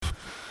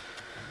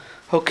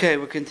Okay,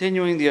 we're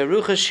continuing the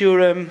Yerucha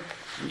Shiurim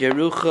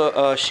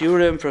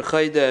for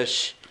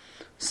Chodesh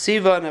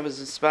Sivan. That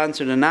was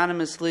sponsored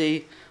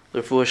anonymously.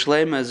 L'Refuah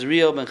Shlema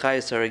Azriel ben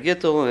Chaya Sarah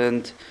Gittel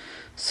and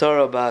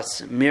Sarah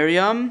Bas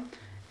Miriam.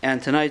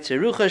 And tonight's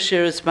Yerucha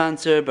Shir is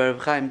sponsored by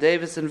Rav Chaim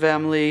Davis and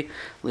family,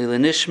 Lila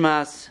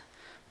Nishmas,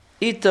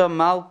 Ita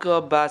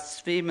Malka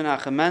Bas Svi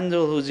Menachem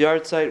Mendel, whose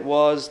yahrzeit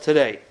was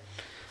today.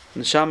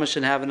 Neshama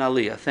should have an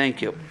aliyah.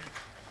 Thank you.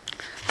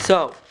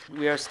 So,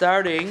 we are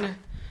starting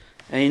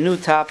a new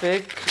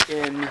topic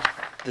in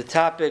the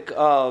topic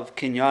of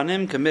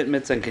kinyanim,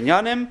 commitments and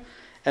kinyanim.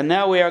 And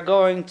now we are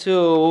going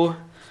to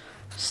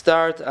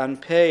start on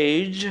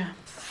page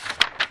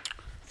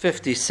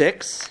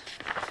 56.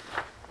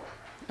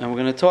 And we're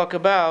going to talk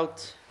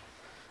about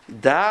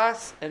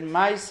Das and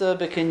Maisa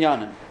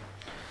B'kinyanim.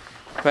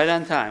 Right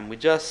on time. We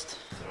just,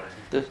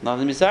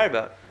 nothing to be sorry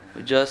about.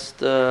 We just,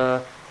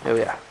 here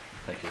we are.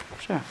 Thank you.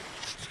 Sure.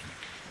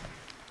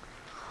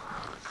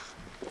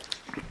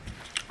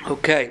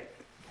 Okay.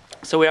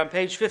 So we're on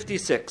page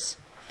 56.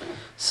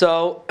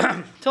 So,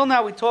 till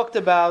now we talked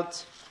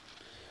about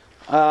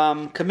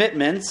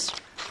commitments,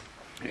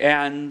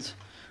 and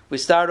we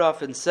started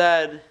off and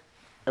said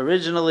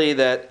originally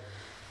that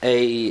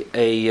a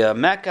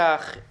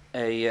mekach,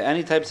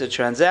 any types of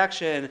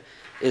transaction,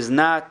 is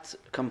not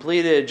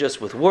completed just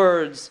with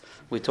words.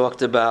 We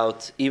talked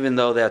about, even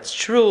though that's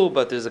true,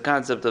 but there's a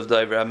concept of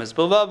Dover Emes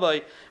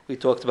B'Vavai. We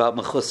talked about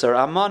Mechusar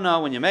Amana,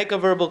 when you make a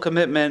verbal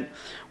commitment.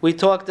 We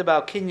talked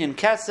about Kinyan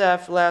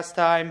Kesef last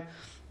time,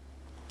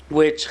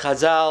 which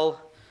Chazal,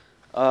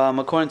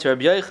 according to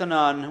Rabbi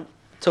Yochanan,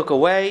 took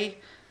away,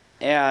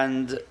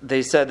 and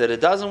they said that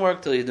it doesn't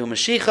work till you do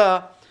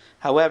Mashicha.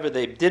 However,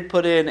 they did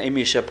put in a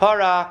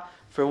Mishapara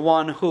for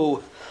one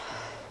who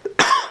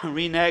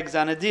reneges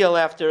on a deal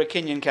after a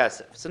Kinyan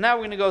Kesef. So now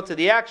we're going to go to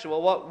the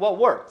actual, what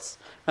works.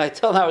 Right?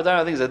 Till now we're talking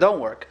about things that don't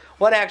work.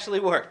 What actually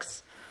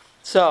works?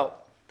 So,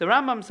 the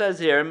Rambam says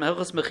here,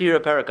 Hilchos Mechira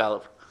Perek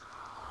Aleph,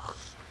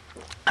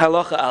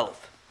 Halacha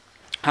Aleph,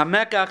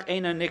 HaMekach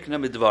eina nikna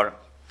midvarim.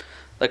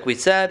 Like we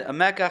said, a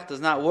mekach does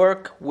not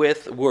work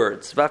with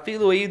words.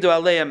 Vafilu yidu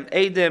aleim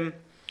edim,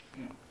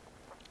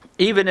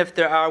 even if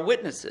there are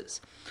witnesses.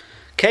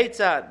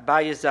 Ketzad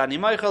bayizani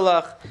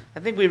moichalach.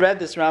 I think we read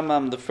this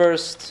Rambam,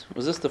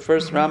 was this the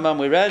first Rambam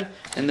we read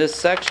in this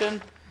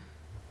section?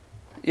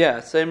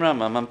 Yeah, same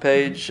Rambam on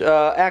page,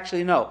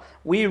 actually no,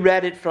 we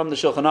read it from the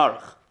Shulchan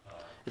Aruch.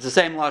 It's the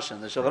same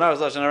lashon. The Shulchan Aruch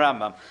lashon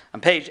Rambam.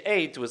 On page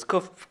 8 was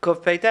Kuf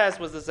Peites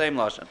was the same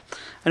lashon.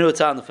 I knew it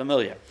sounded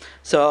familiar.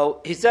 So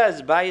he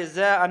says,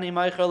 "Bayizeh ani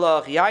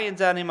meichalach, yayin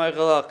zani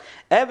meichalach,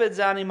 eved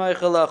zani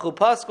meichalach,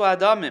 upasko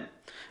adamim,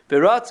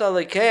 v'ratza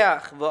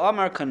lekeach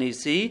v'amar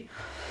kanisi,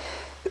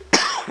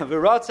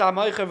 v'ratza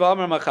meicher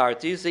v'amar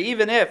macharti." So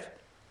even if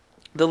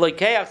the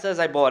lekeach says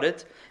I bought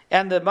it,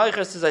 and the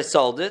meicher says I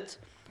sold it,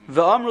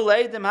 and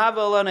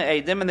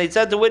they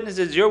said to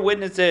witnesses, your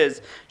witness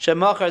is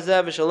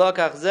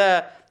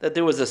that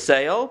there was a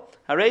sale.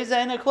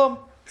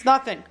 It's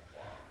nothing.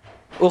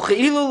 It's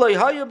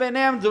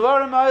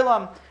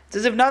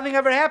as if nothing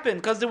ever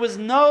happened, because there was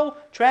no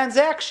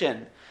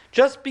transaction.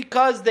 Just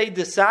because they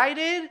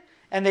decided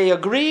and they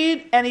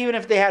agreed, and even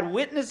if they had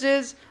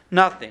witnesses,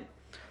 nothing.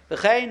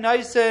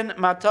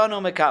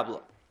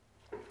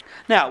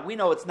 Now, we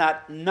know it's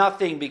not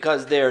nothing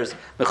because there's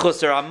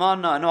Mechusar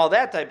Amana and all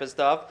that type of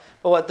stuff,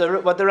 but what the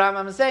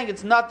Rambam is saying,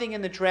 it's nothing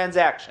in the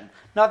transaction.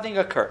 Nothing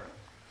occurred.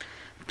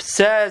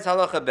 Says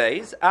Halacha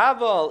Beis,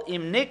 Aval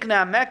im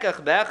nikna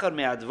mekach be'echad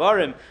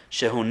me'advarim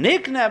shehu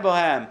nikna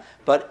bohem.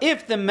 But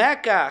if the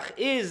mekach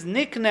is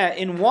nikna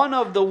in one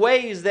of the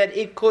ways that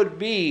it could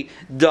be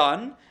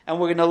done, and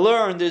we're going to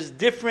learn there's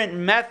different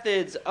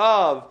methods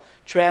of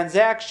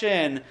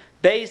transaction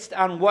based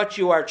on what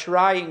you are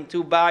trying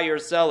to buy or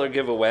sell or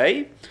give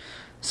away.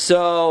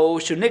 So,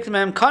 you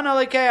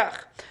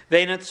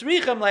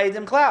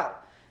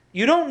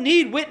don't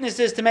need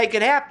witnesses to make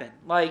it happen.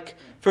 Like,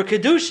 for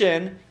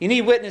Kedushin, you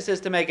need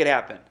witnesses to make it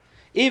happen.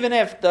 Even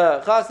if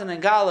the Chassan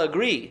and Gala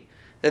agree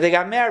that they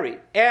got married,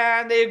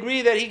 and they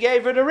agree that he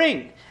gave her the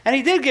ring, and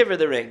he did give her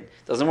the ring.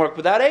 It doesn't work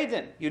without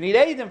Eidim. You need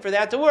Eidim for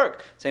that to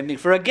work. Same thing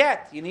for a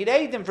get. You need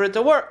Eidim for it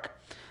to work.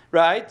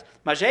 Right?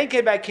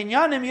 Mashenke by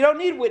kinyanim, you don't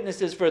need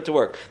witnesses for it to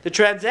work. The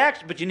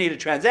transaction, but you need a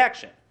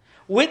transaction.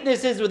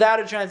 Witnesses without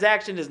a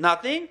transaction is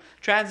nothing.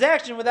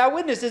 Transaction without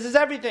witnesses is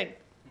everything.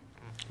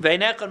 Now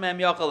what's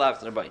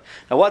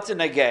a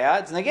negea?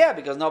 It's negea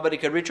because nobody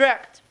could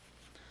retract.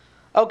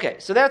 Okay,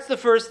 so that's the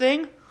first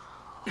thing.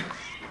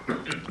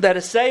 That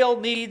a sale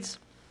needs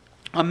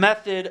a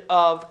method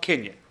of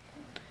kinyan.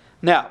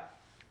 Now,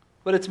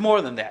 but it's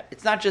more than that.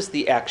 It's not just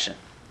the action.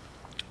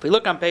 If we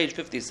look on page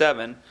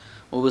 57,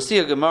 we'll see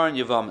a Gemara in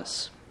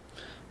Yevamos.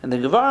 And the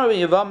Gemara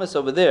in Yevamos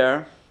over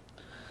there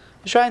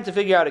is trying to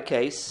figure out a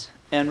case,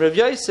 and Rav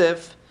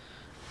Yosef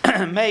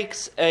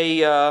makes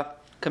a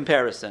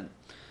comparison.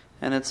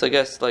 And it's, I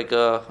guess, like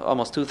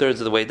almost 2/3 of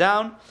the way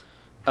down,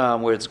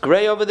 where it's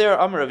gray over there.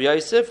 Amar Rav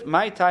Yosef,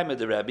 my time of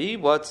the Rebbe,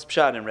 what's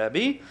Pshat in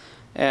Rebbe?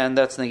 And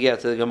that's Negiah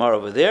to the Gemara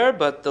over there.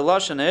 But the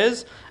Lashon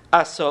is,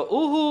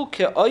 Asauhu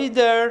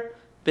ke'oider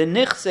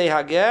benichsei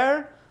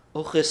hager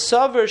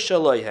uchesaver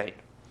shaloyhein.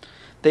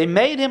 They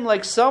made him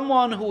like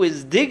someone who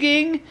is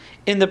digging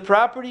in the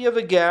property of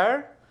a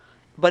ger,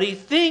 but he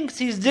thinks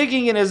he's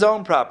digging in his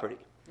own property.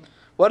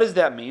 What does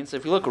that mean? So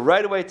if you look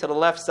right away to the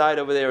left side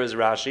over there is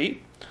Rashi.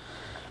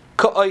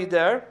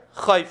 Ka'oider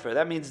chayfer.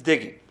 That means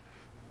digging.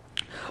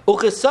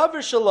 Uchesaver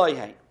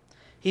shaloyhein.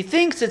 He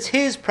thinks it's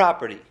his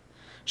property.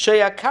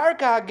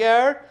 Sheyakarka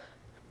hager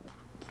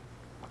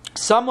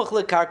samuch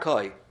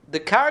lekarkoi. The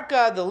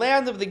karka, the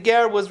land of the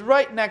ger, was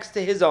right next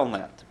to his own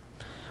land.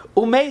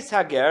 Umeis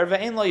hager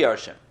ve'en lo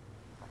yarshim.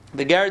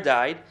 The ger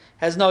died,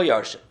 has no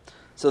yarshim.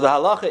 So the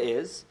halacha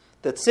is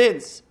that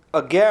since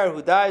a ger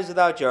who dies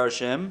without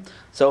yarshim,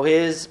 so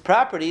his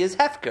property is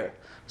hefker.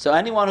 So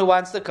anyone who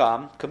wants to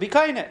come could be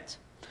kainet.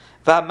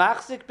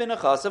 V'hamachzik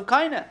b'nechas of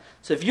kainet.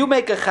 So if you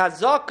make a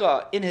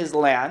chazaka in his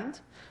land,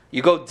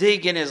 you go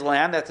dig in his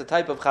land, that's a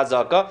type of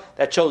chazaka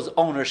that shows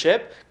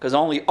ownership, because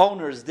only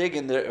owners dig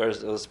in their, or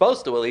are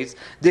supposed to at least,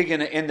 dig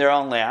in their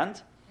own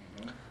land.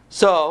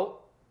 So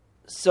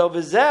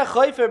v'zeh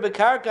choifer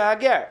b'karka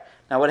hager.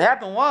 Now what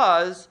happened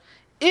was,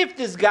 if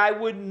this guy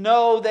would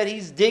know that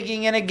he's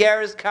digging in a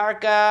ger's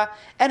karka,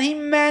 and he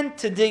meant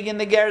to dig in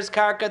the ger's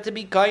karka to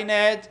be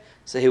kainet,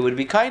 so he would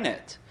be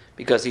kainet,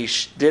 because he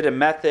did a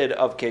method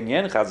of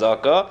kinyan,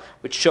 chazaka,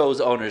 which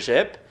shows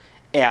ownership,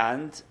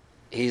 and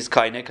he's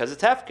kainet because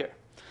it's hefker.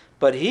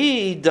 But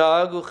he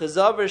dug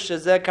uchezaver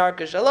shezeh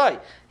karka shalai.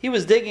 He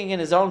was digging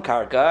in his own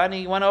karka and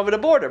he went over the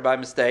border by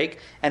mistake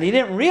and he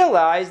didn't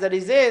realize that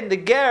he's in the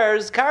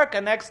ger's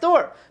karka next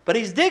door. But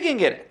he's digging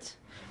in it.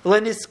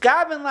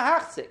 L'niskaven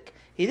lahachzik.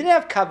 He didn't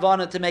have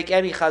kavana to make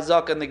any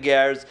chazak in the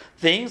ger's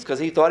things because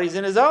he thought he's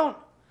in his own.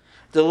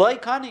 The loy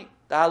kani.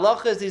 The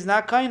halacha is he's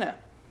not kaina.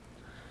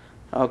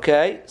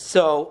 Okay,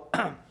 so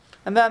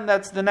and then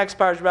that's the next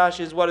part of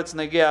Rashi is what it's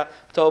negia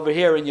to over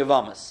here in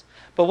Yavamas.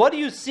 But what do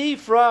you see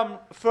from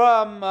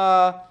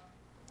Rabbi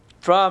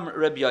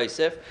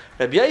Yosef?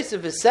 Rabbi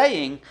Yosef is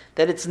saying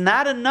that it's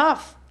not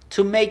enough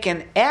to make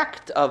an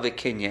act of a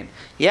kinyan.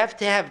 You have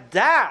to have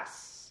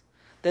das,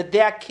 that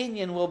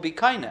kinyan will be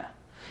kaina.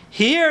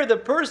 Here, the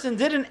person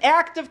did an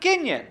act of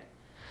kinyan.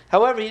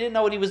 However, he didn't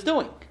know what he was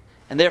doing,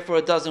 and therefore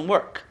it doesn't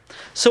work.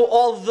 So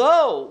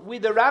although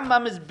the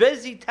Rambam is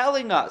busy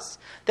telling us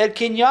that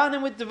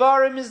kinyanim with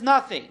devarim is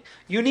nothing,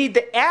 you need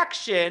the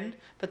action,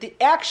 but the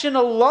action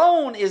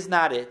alone is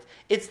not it.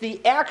 It's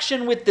the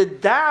action with the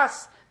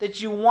das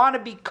that you want to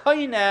be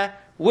kaina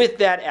with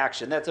that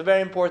action. That's a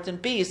very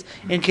important piece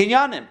in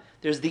kinyanim.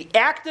 There's the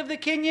act of the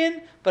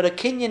kinyan, but a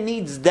kinyan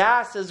needs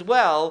das as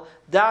well,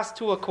 das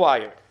to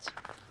acquire it.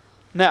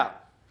 Now,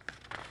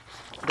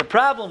 the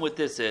problem with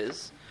this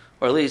is,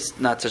 or at least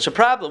not such a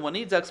problem, one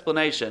needs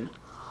explanation.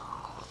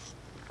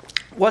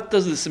 What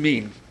does this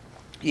mean?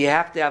 You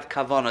have to have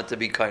kavanah to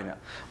be kaina.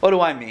 What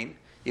do I mean?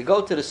 You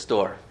go to the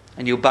store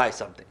and you buy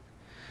something.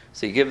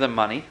 So you give them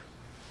money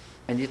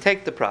and you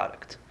take the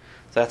product.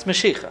 So that's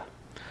Mashicha.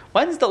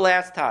 When's the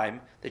last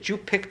time that you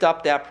picked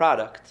up that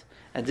product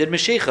and did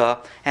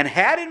Mashicha and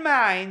had in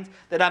mind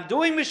that I'm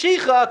doing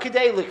Mashicha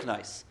k'dei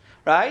liknais?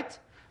 Right?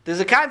 There's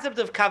a concept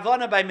of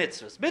kavana by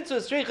mitzvahs.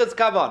 Mitzvahs, shrichas,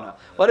 kavana.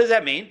 What does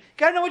that mean? You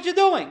gotta know what you're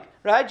doing,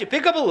 right? You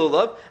pick up a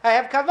lulav, I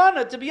have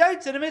kavana to be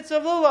yaitz in the mitzvah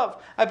of lulav.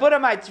 I put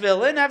on my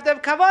tefillin, I have to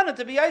have kavana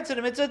to be yaitz in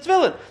the mitzvah of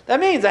tefillin. That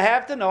means I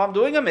have to know I'm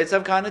doing a mitzvah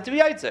of kavana to be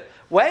yaitz.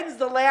 When's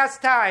the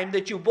last time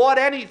that you bought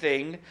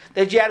anything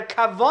that you had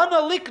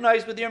kavana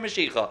liknois with your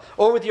mashicha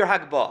or with your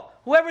hagbah?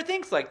 Whoever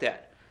thinks like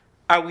that.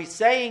 Are we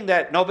saying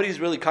that nobody's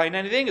really kind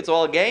anything? It's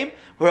all a game?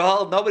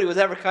 Nobody was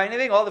ever kind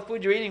anything? All the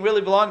food you're eating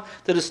really belonged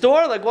to the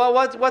store? Like, well,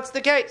 what's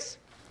the case?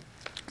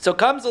 So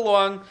comes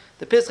along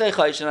the Pischei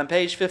Choshen on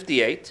page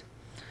 58.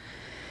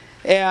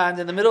 And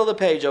in the middle of the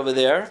page over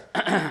there,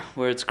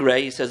 where it's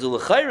gray, he says,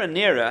 U'lechayra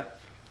nira,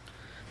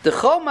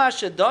 D'chol ma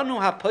shedanu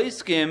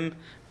ha-poiskim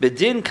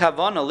bedin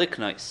kavana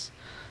liknois.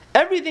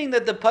 Everything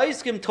that the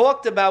poiskim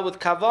talked about with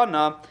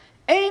kavana,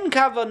 ein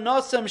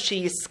kavanosam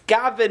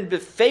sheyiskaven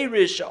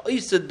beferish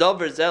oisa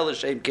dover zel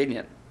l'shem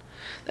kinyan.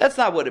 That's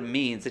not what it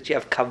means, that you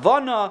have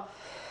kavana,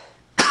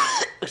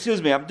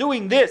 excuse me, I'm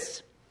doing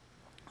this,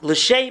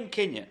 l'shem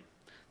kinyan,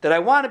 that I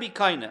want to be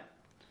kaina.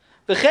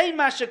 V'chein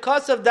ma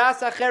shekasav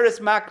das acheres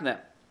makna.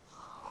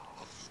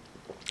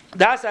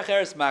 Das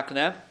acheres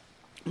makna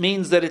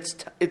means that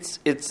it's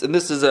and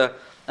this is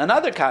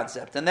another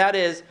concept, and that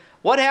is,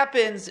 what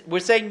happens, we're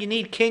saying you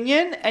need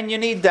kinyan and you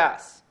need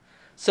das.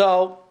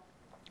 So,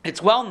 it's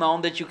well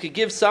known that you could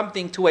give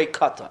something to a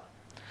katan.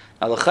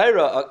 Now,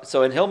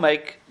 so and he'll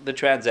make the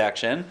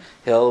transaction,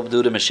 he'll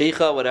do the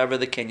mashicha, whatever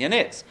the kinyan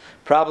is.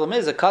 Problem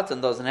is, a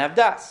katan doesn't have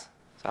das.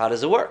 So how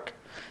does it work?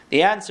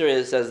 The answer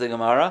is, says the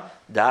Gemara,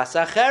 das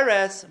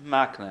acheres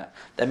makna.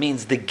 That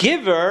means the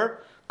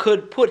giver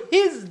could put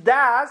his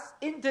das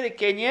into the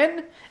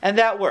kinyan, and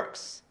that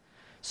works.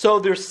 So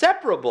they're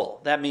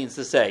separable, that means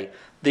to say.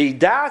 The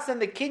das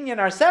and the kinyan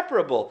are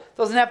separable. It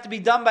doesn't have to be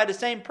done by the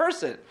same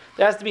person.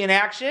 There has to be an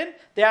action,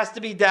 there has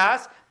to be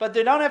das, but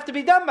they don't have to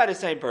be done by the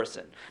same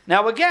person.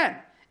 Now again,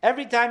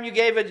 every time you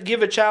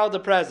give a child a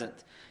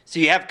present, So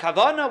you have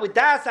kavana with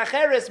das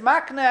acheres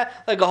makna,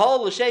 like a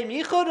whole l'shem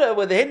yichud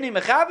with the hinni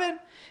mechavin.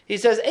 He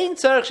says, "Ein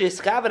tzarich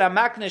sheyiskaven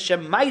hamakna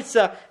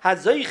shemaisa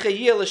hazoiche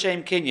yil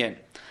l'shem kinyan."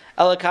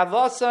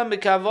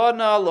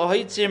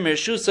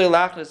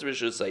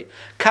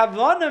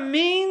 Kavana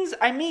means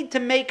I need to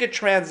make a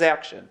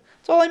transaction.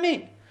 That's all I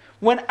mean.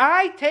 When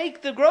I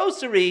take the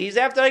groceries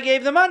after I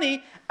gave the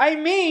money, I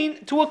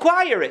mean to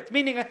acquire it.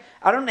 Meaning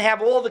I don't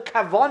have all the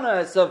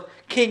kavanas of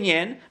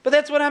kinyan, but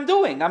that's what I'm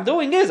doing. I'm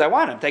doing is I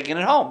want it. I'm taking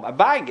it home. I'm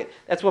buying it.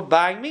 That's what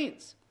buying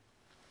means.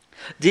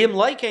 Dim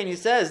Laiken, he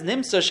says,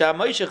 Nimsa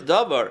Shamoishich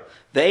Davar,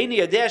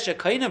 Veini Adesha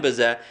Kaina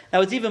Bazeh.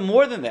 Now it's even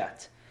more than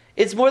that.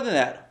 It's more than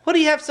that. What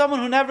do you have someone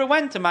who never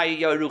went to my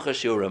Yerucha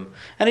Shurim,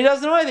 and he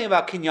doesn't know anything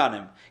about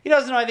Kinyanim? He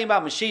doesn't know anything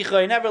about Mashiach.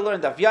 He never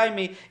learned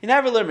Afyaimi. He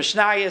never learned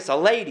Mishnayos, a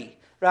lady,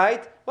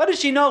 right? What does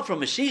she know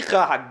from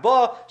Mashiach,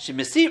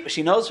 Hagbah?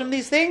 She knows from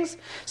these things?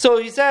 So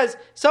he says,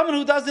 someone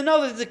who doesn't know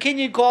that there's a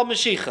Kinyan called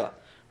Mashiach,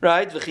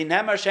 right? So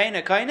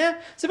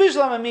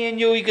Bishlam, me and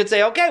you could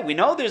say, okay, we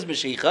know there's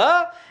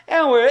Mashiach,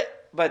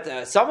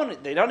 but someone,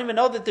 they don't even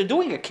know that they're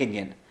doing a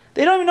Kinyan.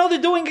 They don't even know they're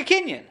doing a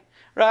Kinyan,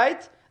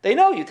 right? They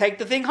know you take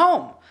the thing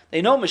home.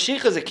 They know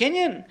Mashiach is a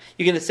Kinyan.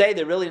 You're going to say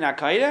they're really not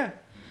Kaida?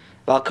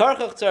 The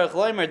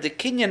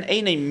Kinyan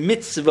ain't a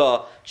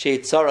mitzvah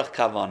she'etzarach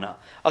kavana.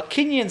 A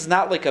Kinyan's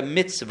not like a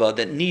mitzvah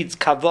that needs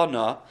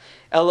kavana.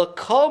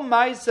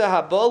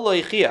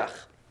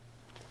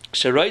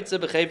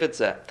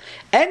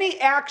 Any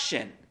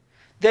action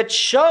that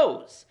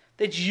shows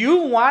that you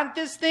want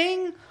this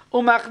thing,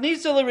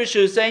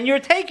 and you're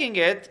taking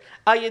it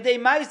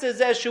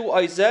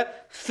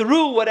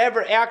through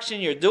whatever action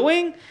you're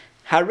doing,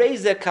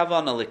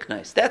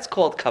 that's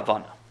called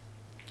kavana.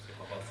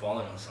 About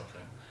falling on something.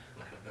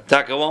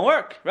 Taka won't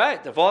work,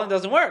 right? The falling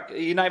doesn't work.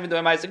 You're not even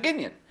doing Ma'aser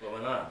Kinyan. Well,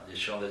 why not? You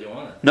show that you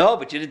want it. No,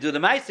 but you didn't do the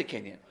Ma'aser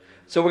Kinyan.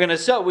 So we're going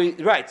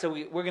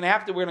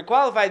to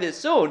qualify this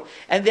soon,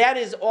 and that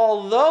is,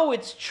 although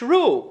it's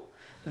true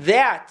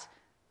that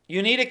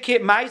you need a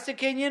Ma'aser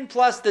Kinyan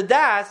plus the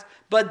das,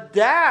 but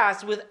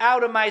das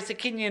without a Ma'aser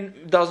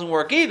Kinyan doesn't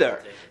work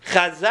either.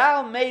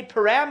 Chazal made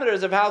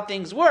parameters of how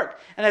things work,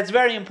 and that's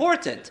very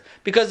important,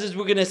 because as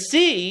we're going to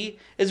see,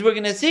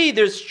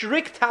 there's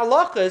strict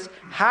halachas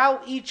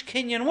how each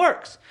Kinyan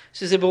works.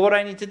 So you say, but what do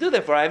I need to do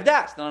therefore? I have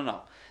das.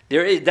 No.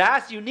 There is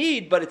das you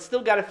need, but it's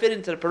still got to fit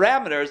into the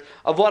parameters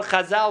of what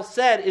Chazal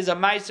said is a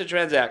Ma'aser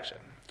transaction.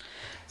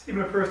 It's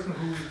even a person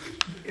who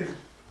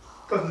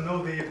doesn't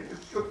know the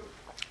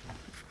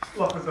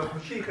halachas of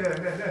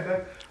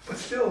Mashiach, but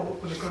still,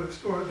 when they go to the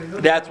store, they know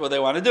that's what they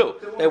want to do.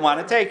 They want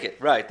to take it,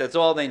 right? That's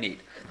all they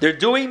need. They're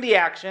doing the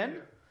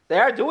action. They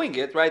are doing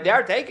it, right? They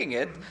are taking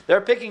it.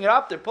 They're picking it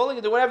up. They're pulling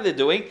it, whatever they're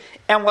doing.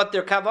 And what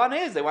their kavan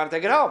is, they want to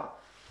take it home.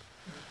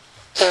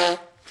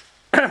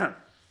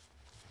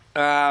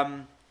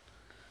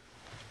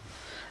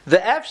 The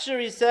Efshar,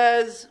 he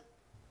says,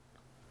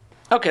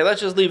 okay, let's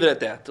just leave it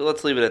at that.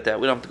 Let's leave it at that.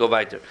 We don't have to go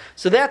weiter.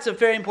 So that's a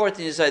very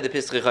important insight the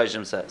Pischei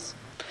Choshen says.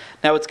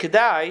 Now it's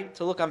Kedai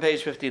to look on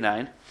page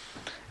 59.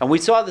 And we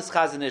saw this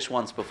Chazon Ish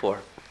once before.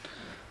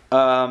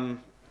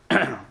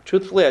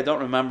 Truthfully, I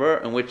don't remember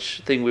in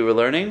which thing we were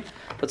learning,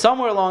 but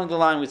somewhere along the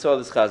line we saw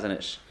this Chazon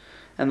Ish.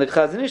 And the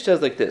Chazon Ish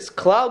says like this: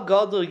 Klal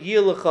Gadol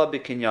Yilecha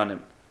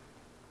B'Kinyanim.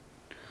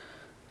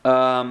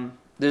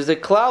 There's a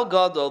Klal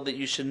Gadol that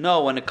you should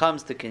know when it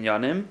comes to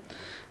Kinyanim.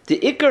 The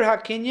Ikar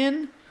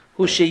HaKinyan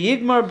Hu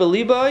Sheyigmar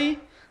B'Libai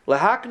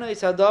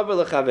Lahaknois Hadaber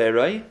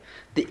L'Chaveroi.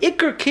 The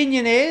Ikar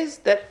Kinyan is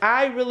that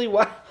I really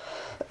want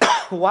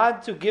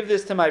to give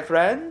this to my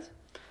friend,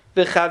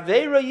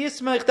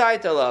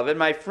 and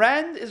my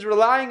friend is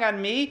relying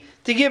on me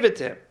to give it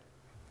to him.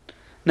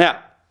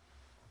 Now,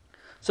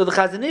 so the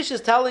Chazon Ish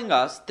is telling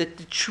us that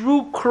the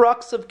true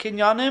crux of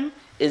Kinyanim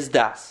is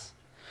das.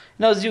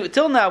 Now,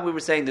 till now we were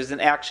saying there's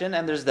an action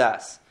and there's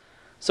das.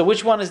 So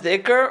which one is the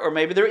Ikar, or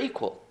maybe they're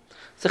equal?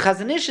 So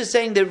Chazon Ish is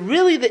saying that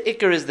really the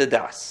Ikar is the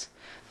das.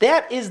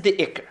 That is the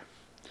Ikar.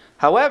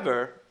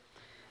 However,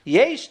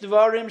 Yesh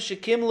Dvarim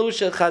Shekimlu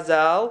Shel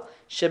Chazal.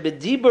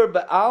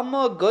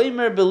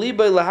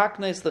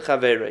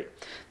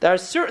 There are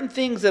certain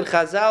things that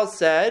Chazal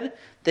said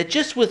that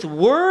just with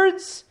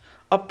words,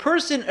 a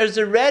person is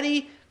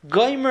already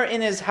goimer in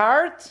his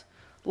heart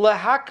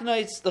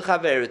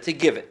to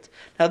give it.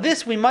 Now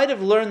this, we might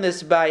have learned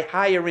this by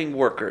hiring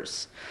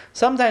workers.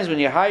 Sometimes when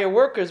you hire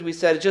workers, we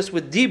said it just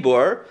with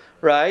dibur,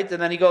 right? And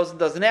then he goes and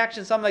does an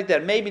action, something like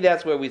that. Maybe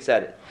that's where we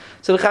said it.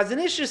 So the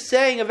Chazon Ish is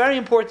saying a very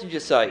important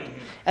yesod,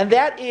 and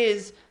that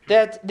is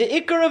that the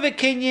ikar of a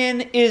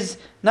kinyan is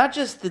not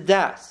just the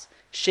das,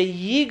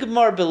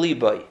 sheyigmar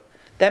beliboy.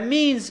 That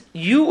means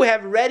you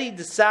have already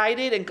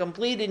decided and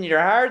completed in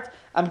your heart,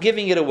 I'm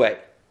giving it away.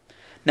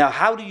 Now,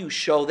 how do you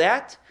show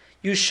that?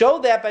 You show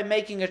that by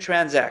making a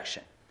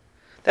transaction.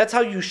 That's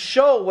how you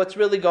show what's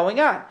really going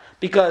on.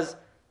 Because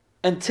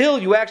until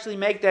you actually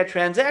make that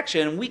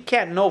transaction, we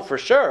can't know for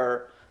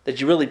sure that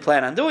you really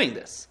plan on doing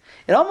this.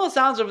 It almost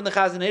sounds from the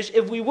Chazon Ish,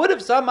 if we would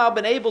have somehow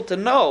been able to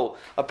know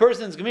a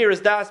person's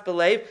Gemiras Das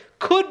Belev,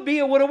 could be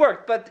it would have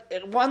worked. But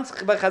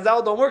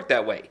Chazal don't work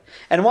that way.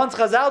 And once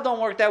Chazal don't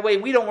work that way,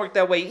 we don't work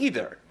that way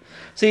either.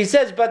 So he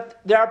says, but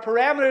there are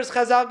parameters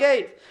Chazal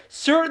gave.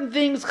 Certain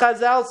things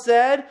Chazal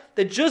said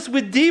that just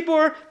with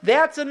Dibur,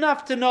 that's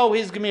enough to know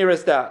his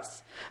Gemiras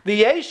Das.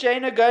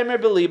 V'yesheina gaimer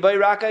b'libay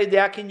raka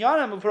idea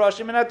kinyanam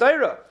u'parashim in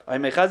ha-Torah.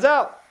 Oimei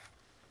Chazal.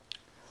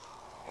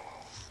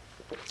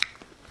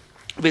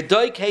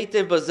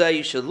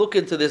 You should look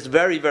into this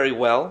very, very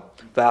well.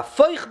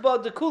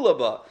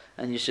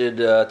 And you should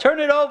turn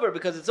it over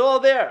because it's all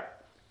there.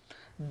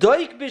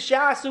 Words of the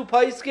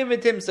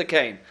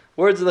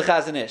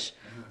Chazon Ish.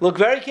 Look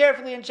very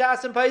carefully in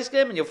Shas and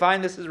Paiskim and you'll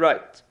find this is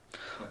right.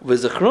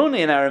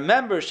 And I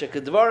remember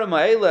Shekadvarim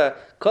Ha'ela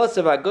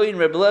Kosev Hagoyin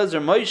Reb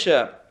Lezer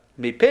Moshe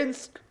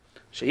Mipinsk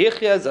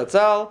Sheyichya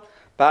Zatzal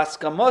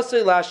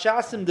Baskamosei La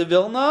Shasim de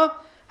Vilna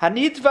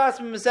Hanitvas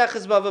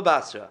Meseches Bava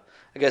Basra.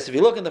 I guess if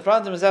you look in the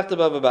front of Masechta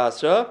Bava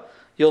Basra,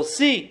 you'll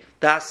see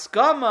the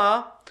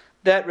Haskama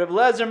that Reb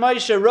Lezer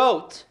Moshe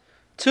wrote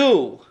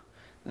to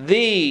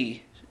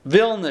the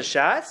Vilna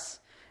Shas,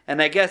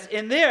 and I guess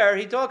in there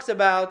he talks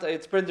about,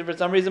 it's printed for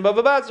some reason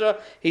Bava Basra,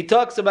 he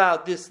talks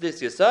about this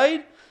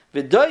Yesod,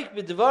 V'doik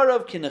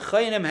b'dvarav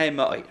kinechayim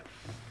heima'ay.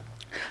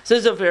 So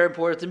this is a very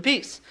important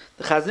piece.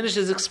 The Chazon Ish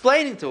is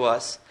explaining to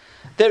us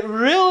that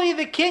really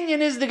the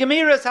Kinyan is the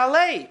Gemiras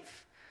Halev.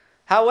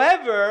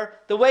 However,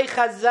 the way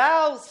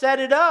Chazal set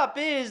it up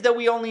is that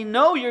we only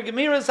know your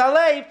Gemiras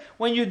Halev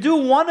when you do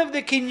one of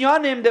the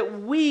Kinyanim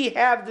that we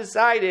have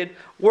decided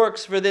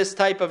works for this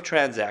type of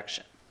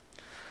transaction.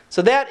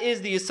 So that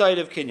is the Yesod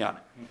of Kinyanim.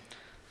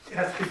 It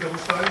has to be double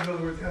sided. In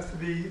other words, it has to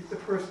be the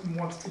person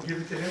wants to give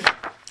it to him,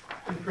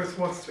 and the person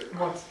wants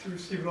to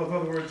receive it. In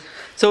other words,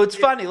 so it's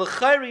funny.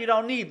 L'chayra, you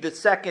don't need the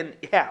second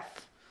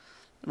half,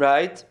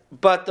 right?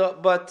 But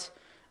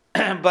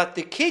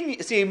the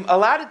kinyan, see, a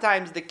lot of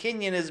times the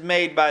kinyan is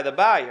made by the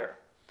buyer.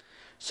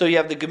 So you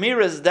have the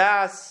Gemiras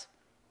Das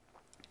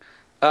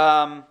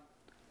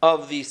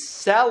of the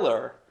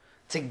seller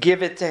to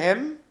give it to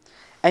him,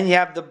 and you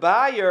have the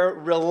buyer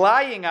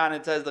relying on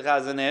it, says the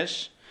Chazon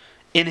Ish,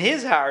 in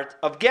his heart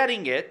of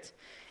getting it,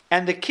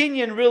 and the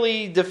kinyan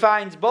really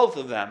defines both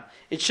of them.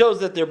 It shows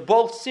that they're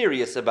both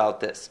serious about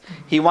this.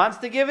 He wants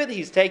to give it,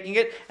 he's taking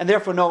it, and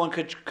therefore no one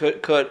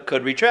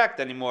could retract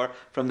anymore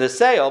from the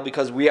sale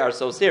because we are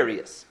so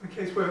serious. in the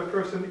case where a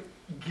person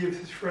gives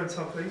his friend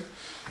something,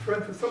 the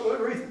friend for some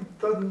whatever reason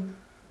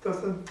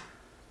doesn't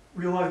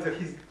realize that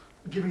he's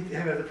giving to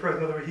him as a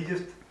present. In other words, he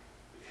gives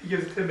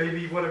it to him,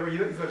 maybe whatever, he's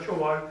not sure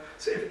why.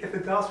 So if the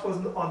das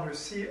wasn't on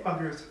his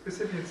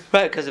recipient's...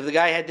 Right, because if the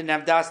guy didn't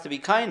have das to be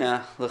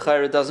kaina, the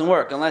chayra doesn't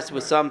work, unless it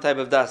was some type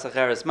of das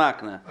acheres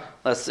makna.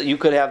 Unless you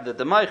could have that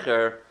the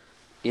meicher,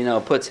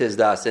 puts his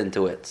das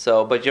into it.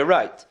 So, but you're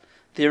right.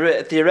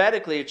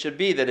 Theoretically, it should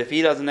be that if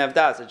he doesn't have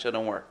das, it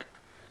shouldn't work.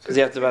 Because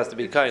he has to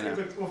be kaina.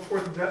 It's more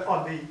important that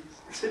on the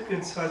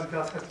recipient's side, the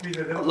das has to be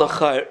there.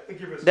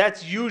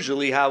 That's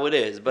usually how it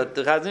is, but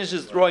the Chazon Ish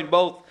is throwing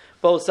both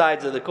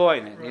sides of the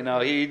coin.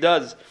 He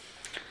does.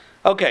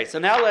 Okay, so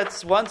now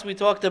once we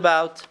talked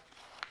about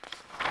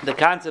the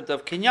concept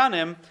of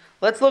kinyanim,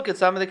 let's look at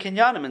some of the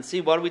kinyanim and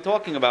see what are we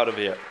talking about over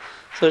here.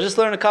 So just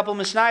learn a couple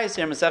mishnayos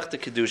here, Masechta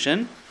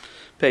Kedushin,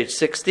 page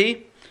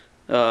 60,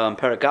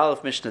 Perek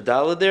Aleph Mishnah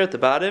Daled there at the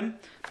bottom.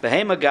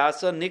 Behema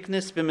Gasa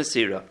Niknis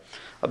B'Masira.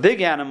 A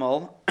big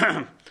animal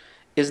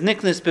is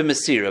Niknis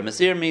B'Masira.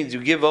 Masira means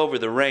you give over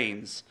the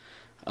reins.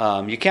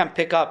 You can't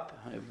pick up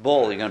a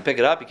bull. You're going to pick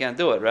it up, you can't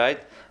do it, right?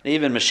 And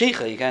even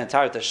Mashiach, you can't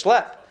tie it to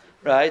Shlep,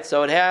 right?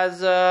 So it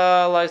has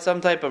like some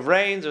type of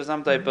reins or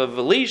some type of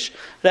leash,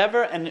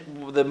 whatever, and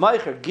the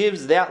Meicher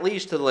gives that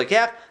leash to the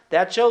Lekech.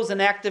 That shows an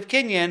active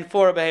kinyan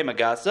for a Behema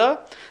Gasa.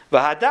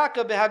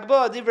 V'hadaka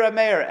behagba divra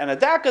meir. And a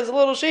daka is a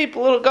little sheep, a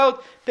little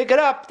goat. Pick it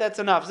up, that's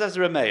enough. Says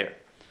the Meir.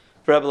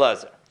 For Rebbe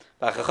Lezer.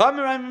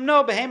 V'chachamim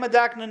no behema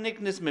dakna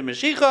niknis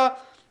mimashicha.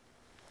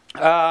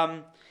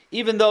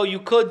 Even though you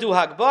could do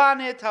hagba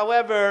on it,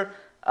 however,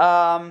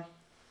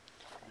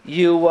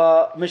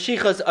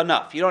 Mashicha is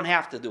enough. You don't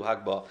have to do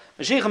Hagba.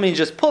 Mashicha means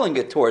just pulling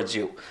it towards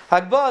you.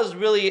 Hagba is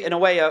really, in a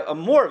way, a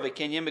more of a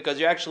kinyan because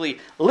you're actually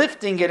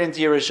lifting it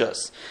into your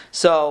rishus.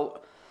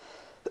 So,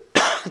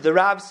 the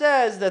Rav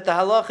says that the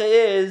halacha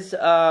is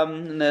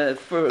the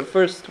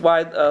fourth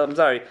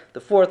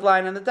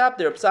line on the top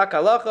there. Psak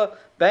halacha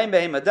bein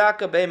behem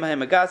adaka bein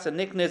behem agasa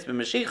niknis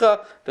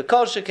b'mashicha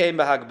b'kol shekein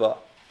b'hagba.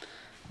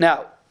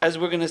 Now, as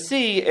we're going to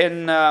see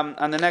on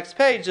the next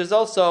page, there's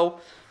also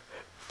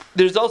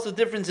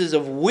differences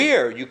of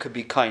where you could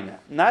be kaina.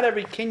 Not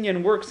every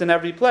kinyan works in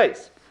every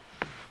place.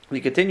 We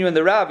continue in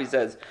the Rav, he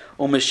says,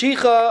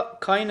 U'mashicha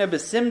kaina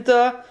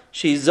besimta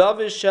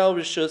she'izavish shel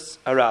rishus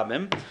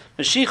harabim.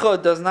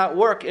 Mashicha does not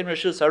work in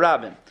rishus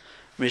harabim.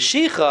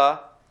 Mashicha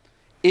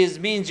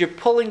means you're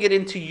pulling it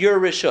into your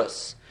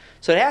rishus.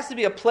 So it has to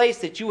be a place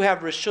that you have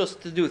rishus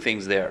to do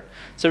things there.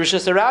 So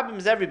rishus harabim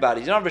is everybody.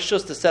 You don't have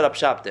rishus to set up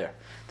shop there.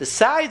 The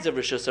sides of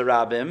rishus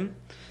harabim,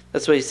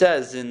 That's what he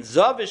says in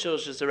Zavish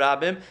Rishus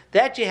Rabim,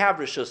 that you have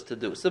Rishus to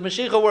do. So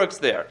Mashiach works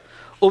there.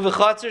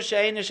 Uvechatzer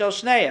she'ein shel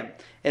shneim.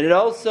 And it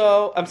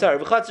also,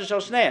 v'chatzer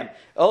shel shneim.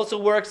 It also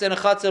works in a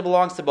chatzer that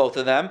belongs to both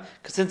of them,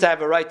 because since I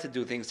have a right to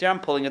do things here, I'm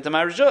pulling it to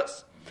my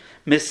Rishus.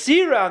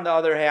 Mesira, on the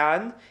other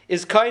hand,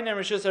 is kain in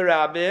Rishus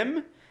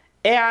Rabim,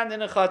 and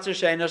in a chatzer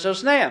she'ein shel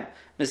shneim.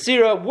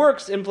 Mesira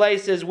works in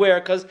places where,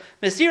 because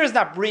Mesira is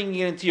not bringing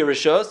it into your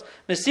Rishus,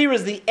 Mesira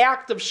is the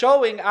act of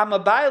showing I'm a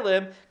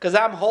Bailim, because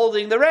I'm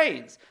holding the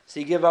reins. So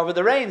you give over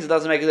the reins, it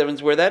doesn't make a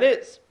difference where that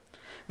is.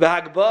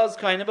 V'hagbah is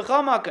kain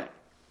b'chol makom.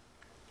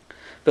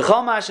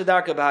 B'chol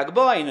ma'ashadarka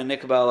b'hagbah, in a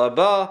nikba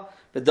alabah,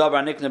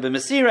 b'davar nikna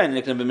b'mesira, and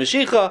nikna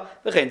b'meshicha,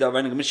 v'chein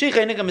davar nikna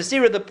b'meshicha, nikna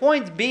b'mesira, the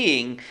point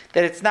being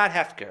that it's not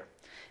hefker.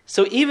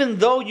 So even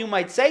though you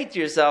might say to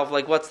yourself,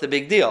 like, what's the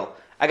big deal?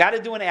 I got to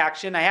do an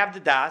action, I have the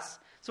das,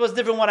 so what's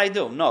different what I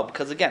do? No,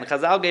 because again,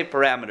 Chazal gave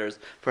parameters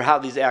for how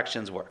these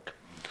actions work.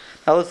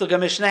 Now let's look at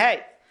Mishnah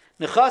Hey.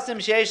 Nechasim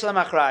sheish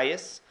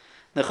lemachrayis.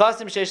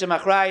 Nechasim sheish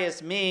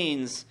lemachrayis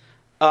means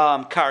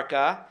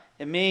karka.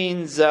 It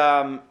means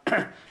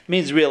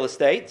means real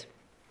estate.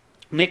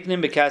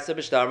 Niknim bekesef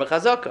b'shtar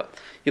v'chazaka.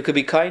 You could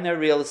be kaina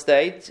real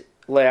estate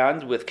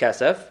land with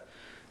kesef,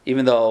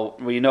 even though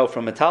we know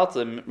from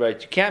Metaltim, right,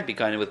 you can't be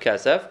kaina with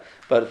kesef,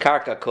 but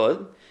karka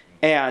could,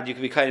 and you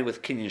could be kaina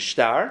with kinyan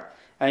shtar.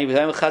 And he was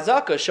with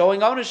chazaka,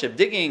 showing ownership,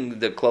 digging,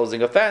 the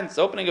closing a fence,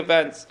 opening a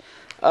fence.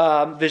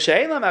 But if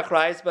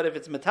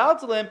it's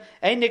metaltalim,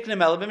 ain't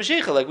niknem ela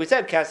b'mashicha. Like we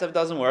said, kasef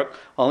doesn't work,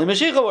 only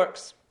mashicha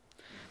works.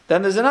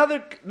 Then there's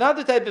another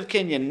type of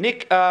kinyan,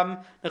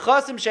 nechasim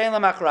shein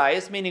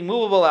lamachrayis, meaning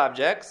movable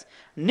objects.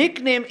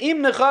 Niknim im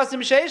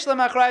nechasim sheish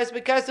lamachrayis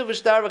b'kesef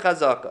v'shtar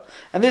v'chazaka.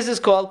 And this is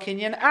called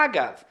kinyan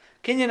agav.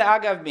 Kinyan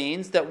agav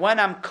means that when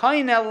I'm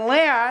kaina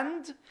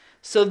land,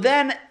 so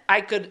then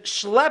I could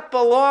schlep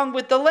along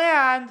with the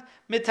land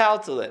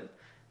metaltalim.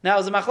 Now,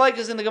 as a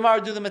machlekes in the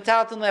Gemara, do the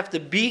metaltalim have to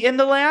be in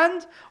the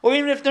land, or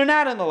even if they're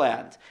not in the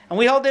land? And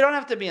we hold they don't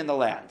have to be in the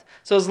land.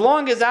 So as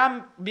long as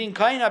I'm being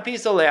kaina a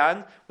piece of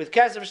land with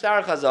kesef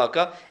shtar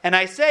chazaka, and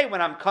I say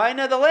when I'm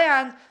kaina the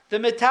land, the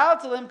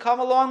metaltalim come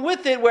along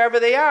with it wherever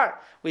they are.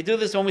 We do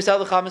this when we sell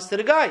the chametz to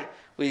the guy.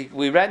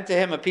 We rent to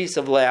him a piece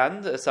of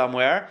land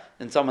somewhere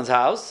in someone's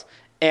house,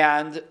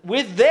 and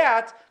with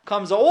that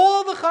comes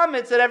all the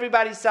chametz that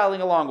everybody's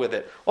selling along with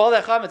it. All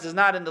that chametz is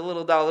not in the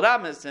little Daled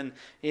Amos in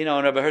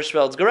Rabbi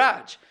Hirschfeld's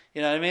garage.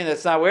 You know what I mean?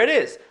 That's not where it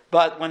is.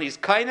 But when he's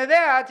kind of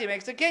that, he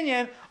makes a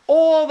kinyan,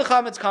 all the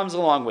chametz comes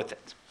along with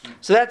it.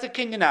 So that's a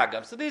kinyan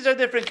agam. So these are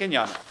different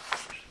kinyanim.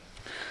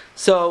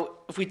 So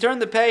if we turn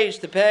the page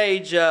to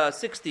page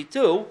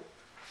 62,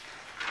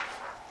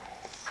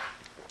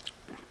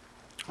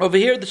 over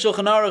here the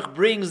Shulchan Aruch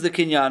brings the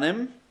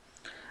kinyanim,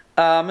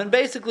 and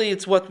basically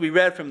it's what we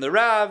read from the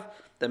Rav.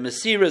 The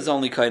Mesira is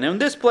only kind in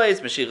this place,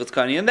 Mashiach is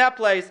kind in that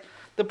place.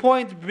 The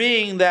point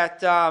being that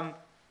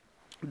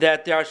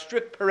that there are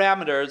strict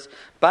parameters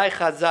by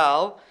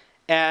Chazal,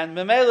 and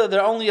Memela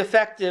they're only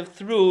effective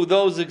through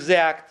those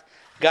exact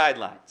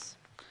guidelines.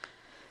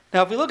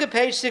 Now, if we look at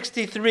page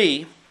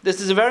 63,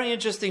 this is a very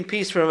interesting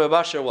piece from Rabbi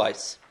Asher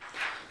Weiss,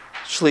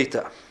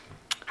 Shlita,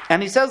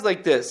 and he says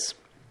like this.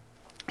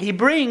 He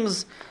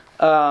brings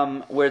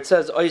where it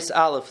says Ois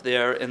Aleph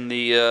there in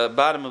the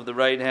bottom of the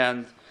right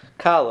hand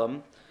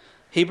column.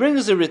 He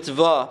brings a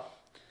Ritva,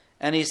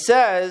 and he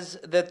says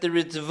that the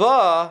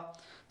Ritva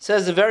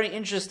says a very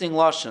interesting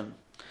lashon.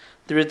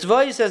 The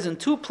Ritva, he says in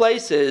two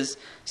places,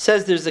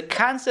 says there's a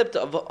concept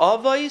of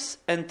avos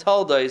and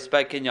toldos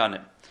by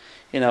kinyanim.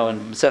 In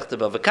Masechta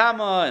Bava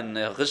Kama, in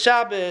Hilchos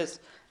Shabbos,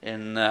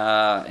 in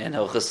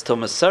Hilchos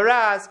Tumas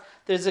Saras,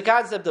 there's a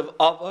concept of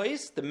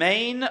avos, the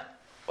main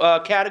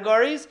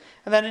categories,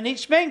 and then in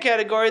each main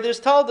category there's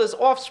toldos,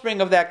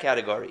 offspring of that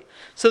category.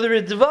 So the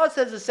Ritva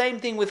says the same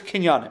thing with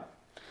kinyanim.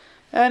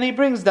 And he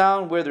brings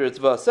down where the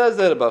Ritva says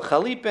that about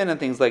Chalipin and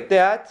things like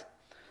that.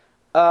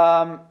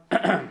 And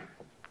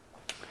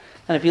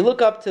if you look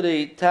up to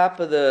the top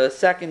of the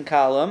second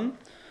column,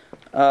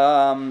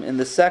 in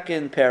the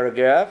second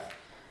paragraph,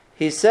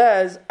 he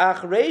says, Ach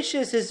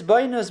reishis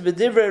hisbainus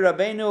b'divrei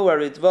Rabbeinu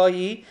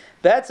aritvahi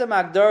be'etzam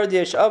agdar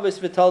d'yesh avos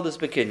v'toldos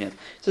b'kinyan.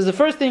 So the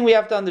first thing we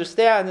have to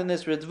understand in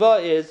this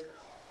Ritva is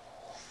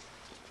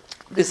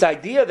this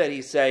idea that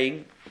he's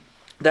saying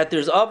that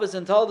there's avos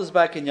and toldos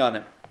by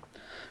kinyanim.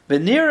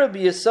 V'nira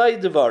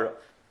b'yasai devarav.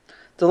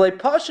 D'lei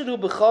pashadu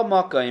b'chal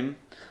makayim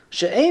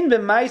she'ein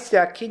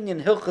b'maisya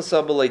kinyan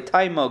hilchasa b'lei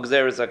taimo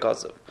gzeres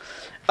hakasav.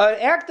 An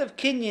act of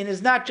kinyan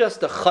is not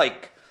just a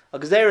chayk, a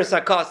gzeres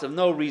hakasav,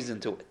 no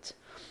reason to it.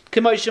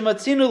 K'may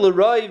shematzinu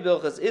l'roi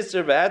v'ilchas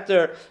iser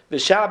v'heter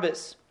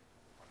v'shabbos.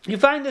 You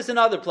find this in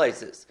other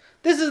places.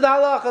 This is the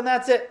halach and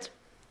that's it.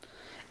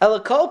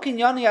 Elakol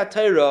kinyani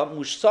atayra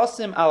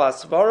mushsasim al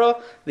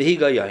asvara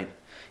v'higayayin.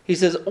 He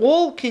says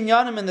all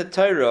kinyanim in the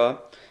Torah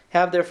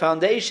have their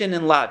foundation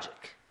in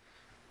logic,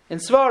 in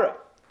svara.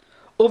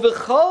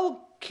 Uvechol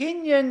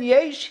kinyan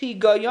yesh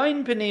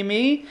higayon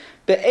penimi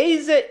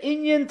be'eze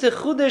inyan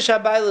techudesh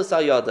habaylos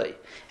al yadai.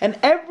 And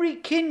every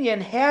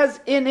kinyan has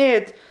in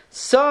it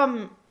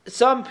some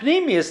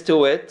pnimius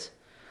to it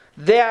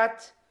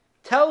that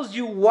tells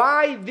you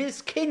why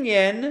this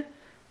kinyan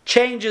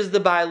changes the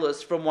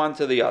bailus from one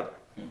to the other.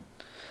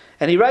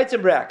 And he writes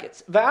in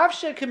brackets, he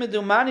says,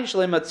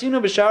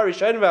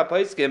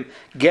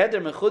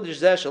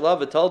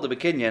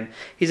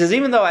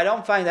 even though I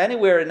don't find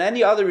anywhere in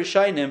any other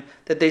Rishonim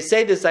that they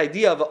say this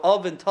idea of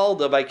Av and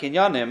Talda by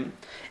Kinyanim,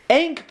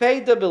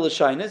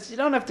 you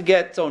don't have to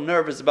get so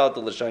nervous about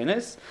the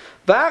Lashonis.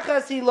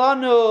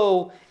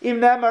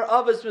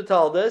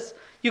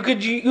 You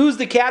could use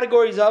the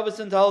categories Avos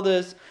and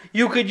Taldas.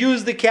 You could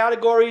use the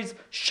categories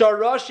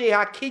Sharashi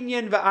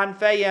Hakinyan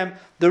v'Anfeyem,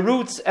 the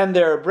roots and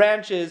their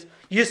branches.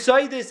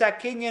 Yisoidis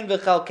Hakinyan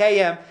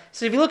v'Chalkeyem.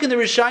 So if you look in the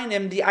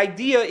Rishonim, the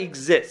idea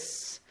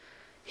exists.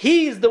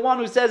 He's the one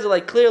who says it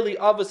like clearly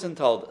Avos and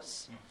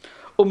Taldas.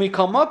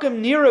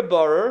 Umikamakim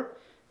nirabarer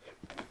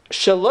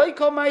shaloi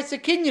kol ma'aseh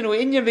kinyan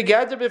u'inyan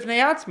v'gader b'fnei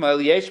atzma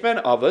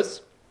eliyeshben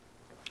Avos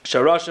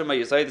Sharashim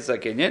Yisoidis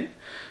Hakinyan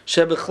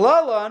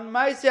shebechlalan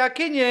ma'aseh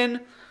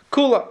Hakinyan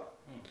kula.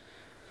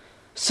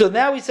 So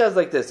now he says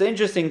like this,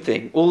 interesting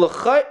thing.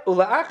 Ula'achar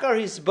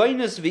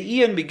hisbainus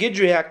v'iyan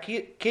begidri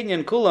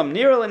hakinyan kulam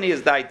niralani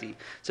is daiti.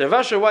 So Rav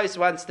Asher Weiss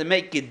wants to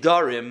make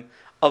gidarim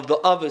of the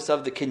avos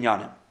of the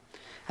kinyanim.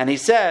 And he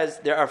says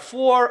there are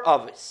 4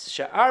 avos.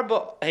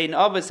 She'arba hein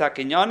avos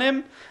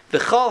hakinyanim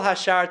v'chol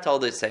hashar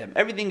taldeseim.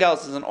 Everything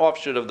else is an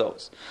offshoot of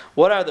those.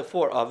 What are the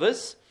 4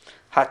 avos?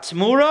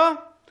 Hatmura,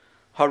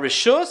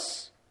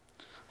 harishus,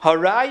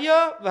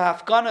 haraya,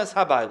 v'hafganas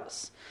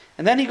habailus.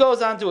 And then he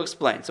goes on to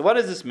explain. So what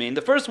does this mean?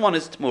 The first one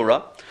is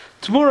Tmura.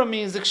 Tmura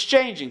means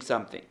exchanging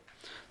something.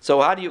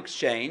 So how do you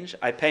exchange?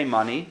 I pay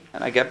money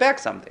and I get back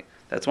something.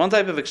 That's one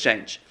type of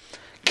exchange.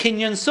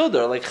 Kinyan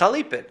Sudar, like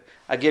Chalipin.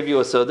 I give you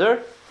a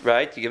Sudar,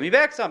 right? You give me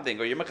back something,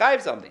 or you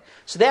Mechayiv something.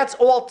 So that's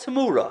all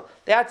Tmura.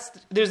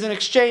 There's an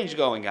exchange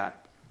going on.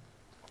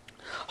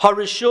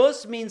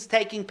 Harishus means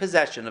taking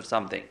possession of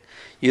something.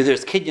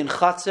 There's Kinyan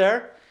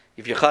Chatzer.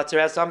 If your Chatzer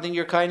has something,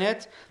 you're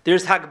kainet.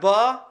 There's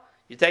Hagbah.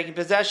 You're taking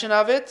possession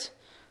of it.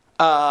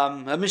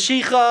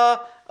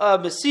 Mashicha,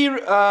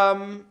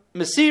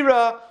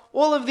 Masira,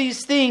 all of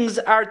these things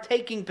are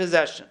taking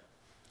possession.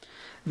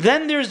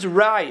 Then there's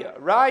Raya.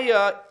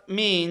 Raya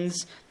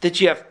means that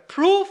you have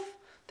proof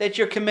that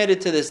you're committed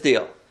to this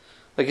deal.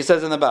 Like it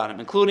says on the bottom,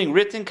 including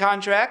written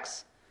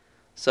contracts.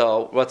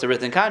 So what's a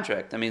written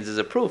contract? That means there's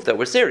a proof that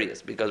we're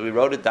serious because we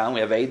wrote it down, we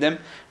have Eidim,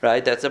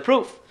 right? That's a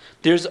proof.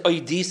 There's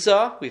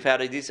Oidisa. We've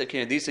had Oidisa,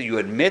 Kinyan Oidisa. You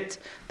admit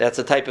that's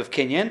a type of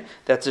Kinyan.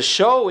 That's a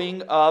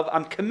showing of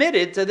I'm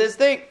committed to this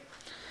thing.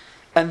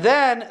 And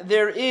then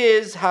there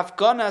is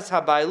Hafganas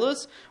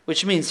Habailus,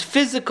 which means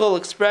physical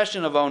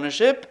expression of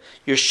ownership.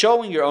 You're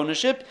showing your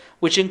ownership,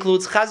 which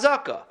includes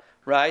Chazaka,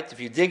 right?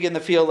 If you dig in the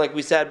field, like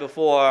we said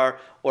before,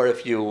 or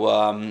if you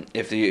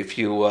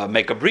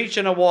make a breach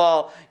in a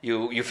wall,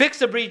 you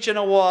fix a breach in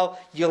a wall,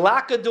 you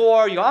lock a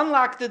door, you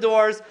unlock the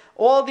doors.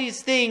 All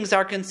these things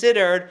are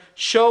considered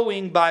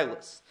showing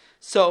bailus.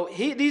 So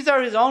these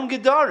are his own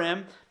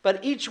gedarim,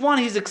 but each one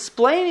he's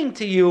explaining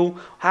to you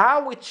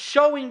how it's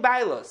showing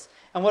bailus.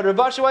 And what Rav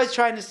Asher Weiss is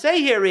trying to say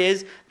here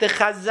is the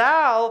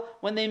Chazal,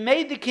 when they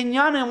made the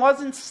kinyanim,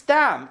 wasn't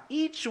stam.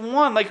 Each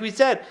one, like we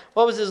said,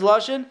 what was his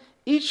lashon?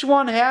 Each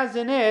one has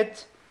in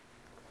it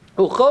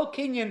Uchol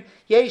kinyan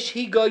yesh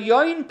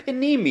higayon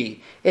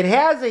penimi. It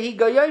has a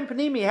higayon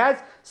penimi. It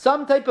has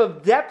some type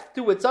of depth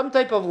to it, some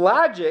type of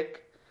logic.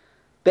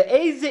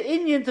 Be'eze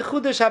inyan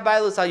techudash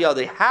habailus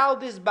hayadeh. How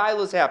this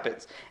bailus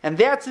happens, and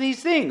that's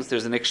these things.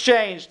 There's an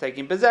exchange,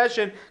 taking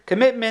possession,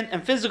 commitment,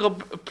 and physical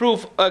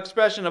proof,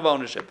 expression of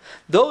ownership.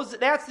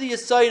 That's the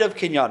aside of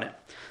kinyanim.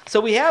 So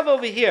we have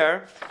over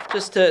here,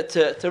 just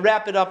to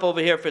wrap it up over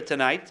here for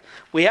tonight,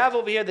 we have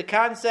over here the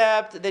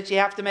concept that you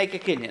have to make a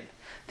kinyan.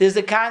 There's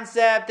a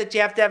concept that you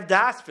have to have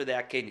das for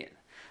that kinyan,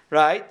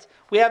 right?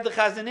 We have the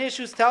Chazon Ish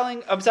who's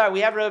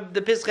we have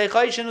the Pischei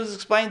Choshen who's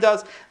explained to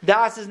us,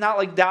 das is not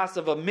like das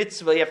of a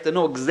mitzvah, you have to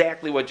know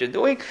exactly what you're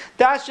doing.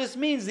 Das just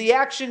means the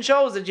action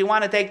shows that you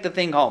want to take the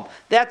thing home.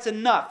 That's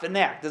enough, an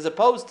act, as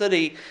opposed to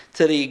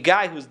the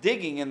guy who's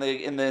digging in the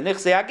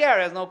Nichsei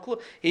Hager, has no clue.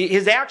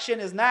 His action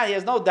is not, he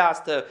has no das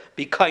to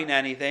be kind to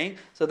anything,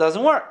 so it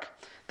doesn't work.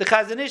 The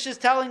Chazon Ish is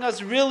telling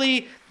us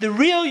really, the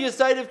real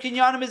Yesod of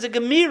Kinyanim is a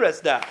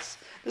Gemiras das.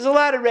 There's a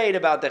lot of raid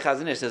about the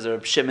Chazon Ish. There's a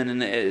Shimon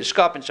and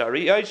Shkop and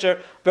Shari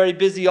Yosher, very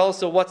busy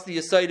also. What's the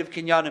Yesod of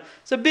Kinyanim?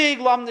 It's a big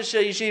Lamda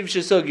Yeshiv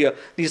Shesugya,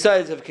 the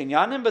Yesod of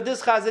Kinyanim, but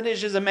this Chazon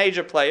Ish is a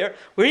major player,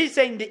 where he's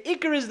saying the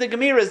Iker is the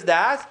Gemiras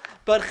das,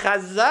 but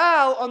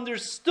Chazal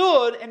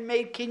understood and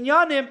made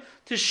Kinyanim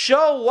to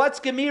show what's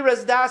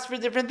Gemiras das for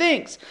different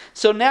things.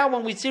 So now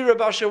when we see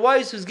Rav Asher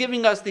Weiss who's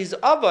giving us these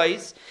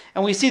avos,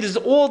 and we see there's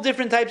all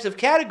different types of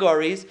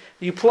categories,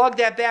 you plug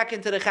that back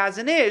into the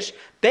Chazon Ish,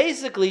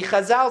 basically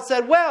Chazal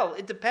said, well,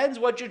 it depends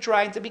what you're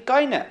trying to be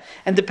kaina.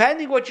 And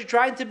depending what you're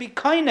trying to be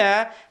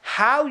kaina,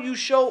 how you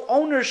show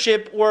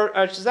ownership,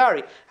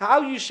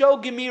 how you show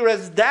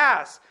Gemiras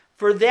das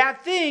for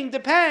that thing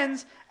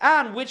depends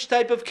on which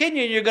type of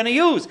kinyan you're going to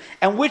use.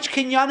 And which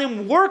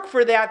kinyanim work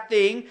for that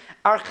thing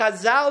are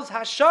Chazal's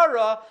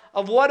hashara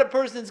of what a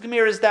person's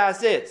Gemiras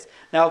Das is.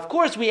 Now, of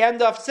course, we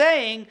end up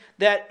saying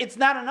that it's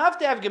not enough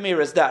to have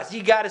Gemiras Das.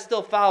 You got to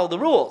still follow the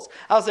rules.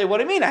 I'll say, what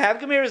do you mean? I have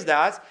Gemiras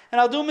Das,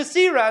 and I'll do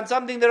Masira on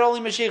something that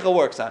only Mashiach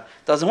works on.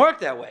 Doesn't work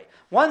that way.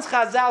 Once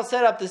Chazal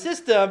set up the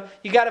system,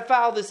 you got to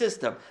follow the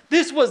system.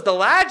 This was the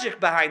logic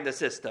behind the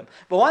system.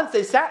 But once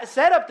they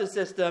set up the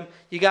system,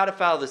 you got to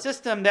follow the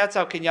system. That's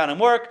how Kinyanim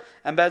work.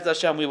 And Bez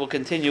Hashem, we will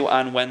continue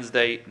on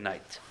Wednesday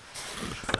night.